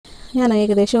ഞാൻ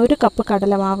ഏകദേശം 1 കപ്പ്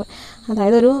കടലമാവ്,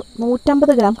 അതായത് ഒരു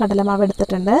 150 ഗ്രാം കടലമാവ്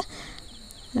എടുത്തിട്ടുണ്ട്.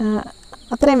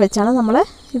 അത്രയും വെച്ചാണ് നമ്മൾ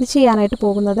ഇത് ചെയ്യാനായിട്ട്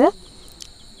പോകുന്നത്.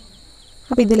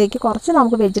 അപ്പോൾ ഇതിലേക്ക് കുറച്ച്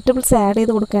നമുക്ക് വെജിറ്റബിൾസ് ആഡ്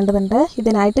ചെയ്ത് കൊടുക്കേണ്ടതുണ്ട്.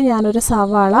 ഇതിനായിട്ട് ഞാനൊരു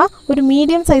സവാള, ഒരു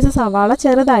മീഡിയം സൈസ് സവാള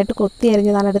ചെറുതായിട്ട് കൊത്തി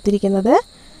അരിഞ്ഞതാണ് എടുത്തിരിക്കുന്നത്.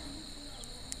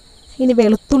 ഇനി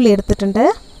വെളുത്തുള്ളി എടുത്തിട്ടുണ്ട്,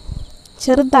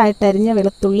 ചെറുതായിട്ട് അരിഞ്ഞ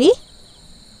വെളുത്തുള്ളി,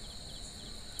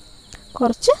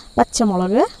 കുറച്ച്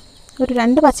പച്ചമുളക്, ഒരു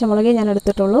 2 പച്ചമുളകേ ഞാൻ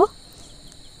എടുത്തിട്ടുള്ളൂ,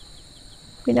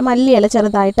 പിന്നെ മല്ലിയില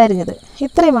ചെറുതായിട്ട് അരിഞ്ഞത്.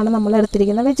 ഇത്രയുമാണ് നമ്മൾ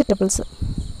എടുത്തിരിക്കുന്ന വെജിറ്റബിൾസ്.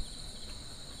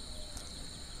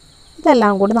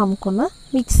 ഇതെല്ലാം കൂടി നമുക്കൊന്ന്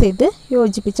മിക്സ് ചെയ്ത്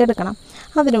യോജിപ്പിച്ചെടുക്കണം.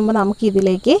 അതിനു മുമ്പ് നമുക്ക്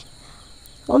ഇതിലേക്ക്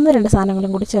 1-2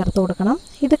 സാധനങ്ങളും കൂടി ചേർത്ത് കൊടുക്കണം.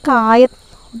 ഇത് കായ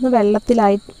ഒന്ന്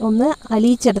വെള്ളത്തിലായി ഒന്ന്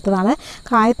അലിയിച്ചെടുത്തതാണ്.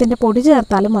 കായത്തിൻ്റെ പൊടി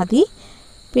ചേർത്താലും മതി.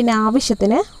 പിന്നെ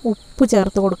ആവശ്യത്തിന് ഉപ്പ്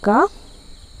ചേർത്ത് കൊടുക്കുക.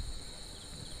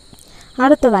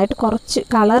 അടുത്തതായിട്ട് കുറച്ച്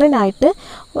കളറിനായിട്ട്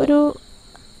ഒരു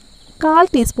 1/4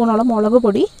 ടീസ്പൂണോളം മുളക്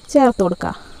പൊടി ചേർത്ത്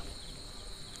കൊടുക്കുക.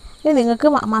 ഇനി നിങ്ങൾക്ക്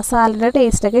മസാലയുടെ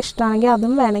ടേസ്റ്റൊക്കെ ഇഷ്ടമാണെങ്കിൽ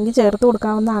അതും വേണമെങ്കിൽ ചേർത്ത്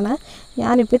കൊടുക്കാവുന്നതാണ്.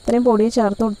 ഞാനിപ്പോൾ ഇത്രയും പൊടിയെ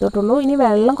ചേർത്ത് കൊടുത്തിട്ടുള്ളൂ. ഇനി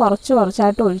വെള്ളം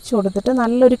കുറച്ചായിട്ട് ഒഴിച്ചു കൊടുത്തിട്ട്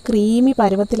നല്ലൊരു ക്രീമി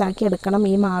പരുവത്തിലാക്കി എടുക്കണം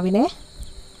ഈ മാവിനെ.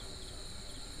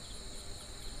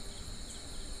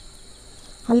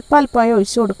 അല്പമായി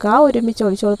ഒഴിച്ചു കൊടുക്കുക. ഒരുമിച്ച്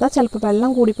ഒഴിച്ചു കൊടുത്താൽ ചിലപ്പോൾ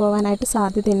വെള്ളം കൂടി പോകാനായിട്ട്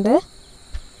സാധ്യതയുണ്ട്.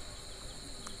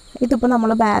 ഇതിപ്പോൾ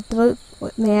നമ്മൾ ബാറ്റർ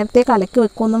നേരത്തെ കലക്കി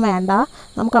വെക്കുകയൊന്നും വേണ്ട,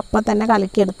 നമുക്കപ്പം തന്നെ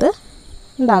കലക്കിയെടുത്ത്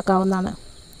ഉണ്ടാക്കാവുന്നതാണ്.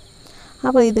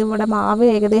 അപ്പോൾ ഇതിവിടെ മാവ്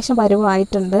ഏകദേശം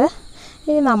പരുവമായിട്ടുണ്ട്.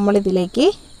 ഇനി നമ്മളിതിലേക്ക്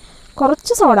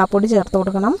കുറച്ച് സോഡാപ്പൊടി ചേർത്ത്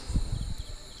കൊടുക്കണം.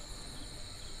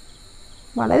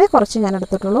 വളരെ കുറച്ച് ഞാൻ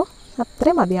എടുത്തിട്ടുള്ളൂ,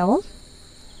 അത്രയും മതിയാവും.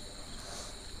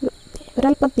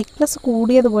 ഒരല്പം തിക്നെസ്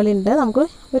കൂടിയതുപോലെ ഉണ്ട്. നമുക്ക്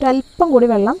ഒരല്പം കൂടി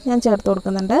വെള്ളം ഞാൻ ചേർത്ത്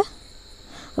കൊടുക്കുന്നുണ്ട്.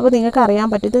 അപ്പോൾ നിങ്ങൾക്ക് അറിയാൻ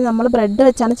പറ്റും, ഇത് നമ്മൾ ബ്രെഡ്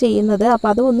വെച്ചാണ് ചെയ്യുന്നത്. അപ്പോൾ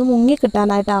അത് ഒന്ന് മുങ്ങി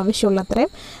കിട്ടാനായിട്ട് ആവശ്യമുള്ളത്രയും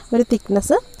ഒരു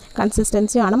തിക്നെസ്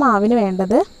കൺസിസ്റ്റൻസിയാണ് മാവിന്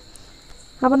വേണ്ടത്.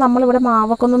 അപ്പോൾ നമ്മളിവിടെ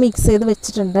മാവൊക്കെ ഒന്ന് മിക്സ് ചെയ്ത്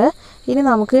വെച്ചിട്ടുണ്ട്. ഇനി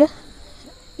നമുക്ക്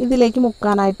ഇതിലേക്ക്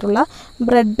മുക്കാനായിട്ടുള്ള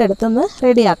ബ്രെഡ് എടുത്തൊന്ന്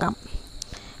റെഡിയാക്കാം.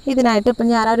 ഇതിനായിട്ട് ഇപ്പം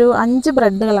ഞാനൊരു 5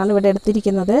 ബ്രെഡുകളാണ് ഇവിടെ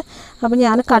എടുത്തിരിക്കുന്നത്. അപ്പോൾ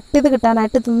ഞാൻ കട്ട് ചെയ്ത്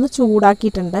കിട്ടാനായിട്ട് ഇതൊന്ന്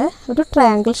ചൂടാക്കിയിട്ടുണ്ട്. ഒരു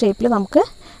ട്രയാങ്കിൾ ഷേപ്പിൽ നമുക്ക്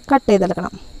കട്ട്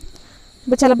ചെയ്തെടുക്കണം.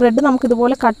 ഇപ്പോൾ ചില ബ്രെഡ്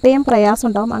നമുക്കിതുപോലെ കട്ട് ചെയ്യാൻ പ്രയാസം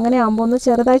ഉണ്ടാകും. അങ്ങനെ ആകുമ്പോൾ ഒന്ന്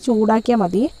ചെറുതായി ചൂടാക്കിയാൽ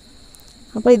മതി.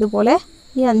 അപ്പോൾ ഇതുപോലെ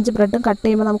ഈ 5 ബ്രെഡും കട്ട്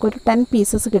ചെയ്യുമ്പോൾ നമുക്കൊരു 10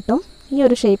 പീസസ് കിട്ടും. ഈ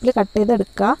ഒരു ഷേപ്പിൽ കട്ട്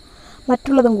ചെയ്തെടുക്കുക.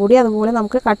 മറ്റുള്ളതും കൂടി അതുപോലെ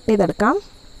നമുക്ക് കട്ട് ചെയ്തെടുക്കാം.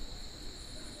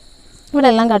 ഇവിടെ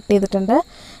എല്ലാം കട്ട് ചെയ്തിട്ടുണ്ട്.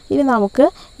 ഇനി നമുക്ക്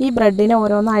ഈ ബ്രെഡിനെ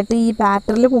ഓരോന്നായിട്ട് ഈ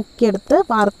ബാറ്ററിൽ മുക്കിയെടുത്ത്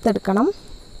വറുത്തെടുക്കണം.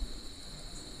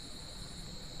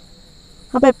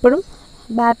 അപ്പോൾ എപ്പോഴും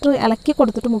ബാറ്റർ ഇളക്കി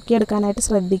കൊടുത്തിട്ട് മുക്കിയെടുക്കാനായിട്ട്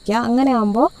ശ്രദ്ധിക്കുക. അങ്ങനെ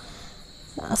ആകുമ്പോൾ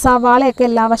സവാളയൊക്കെ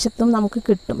എല്ലാ വശത്തും നമുക്ക്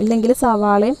കിട്ടും. ഇല്ലെങ്കിൽ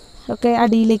സവാളയും ഒക്കെ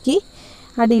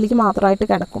അടിയിലേക്ക് മാത്രമായിട്ട്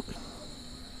കിടക്കും.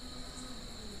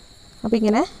 അപ്പോൾ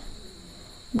ഇങ്ങനെ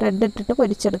ബ്രെഡ് ഇട്ടിട്ട്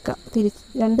പൊരിച്ചെടുക്കുക.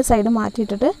 2 സൈഡ്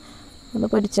മാറ്റിയിട്ടിട്ട് ഒന്ന്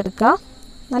പൊരിച്ചെടുക്കുക.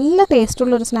 നല്ല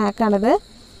ടേസ്റ്റുള്ളൊരു സ്നാക്കാണിത്.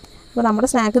 അപ്പോൾ നമ്മുടെ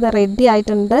സ്നാക്ക് ഇത് റെഡി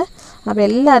ആയിട്ടുണ്ട്. അപ്പോൾ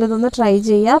എല്ലാവരും ഇതൊന്ന് ട്രൈ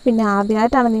ചെയ്യുക. പിന്നെ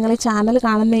ആദ്യമായിട്ടാണ് നിങ്ങൾ ഈ ചാനൽ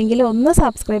കാണുന്നതെങ്കിൽ ഒന്ന്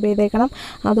സബ്സ്ക്രൈബ് ചെയ്തേക്കണം.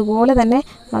 അതുപോലെ തന്നെ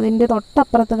അതിൻ്റെ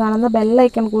തൊട്ടപ്പുറത്ത് കാണുന്ന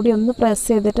ബെല്ലൈക്കൺ കൂടി ഒന്ന് പ്രസ്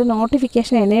ചെയ്തിട്ട്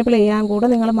നോട്ടിഫിക്കേഷൻ എനേബിൾ ചെയ്യാൻ കൂടെ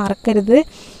നിങ്ങൾ മറക്കരുത്.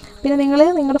 പിന്നെ നിങ്ങൾ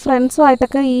നിങ്ങളുടെ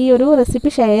ഫ്രണ്ട്സുമായിട്ടൊക്കെ ഈ ഒരു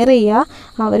റെസിപ്പി ഷെയർ ചെയ്യുക,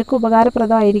 അവർക്ക്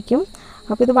ഉപകാരപ്രദമായിരിക്കും.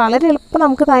 അപ്പോൾ ഇത് വളരെ എളുപ്പം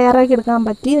നമുക്ക് തയ്യാറാക്കി എടുക്കാൻ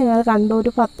പറ്റി. നിങ്ങൾ കണ്ടു,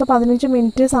 ഒരു 10-15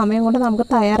 മിനിറ്റ് സമയം കൊണ്ട് നമുക്ക്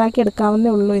തയ്യാറാക്കി എടുക്കാവുന്നേ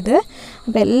ഉള്ളൂ ഇത്.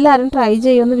 അപ്പോൾ എല്ലാവരും ട്രൈ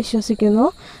ചെയ്യുമെന്ന് വിശ്വസിക്കുന്നു.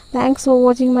 Thanks for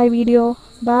watching my video.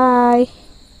 By.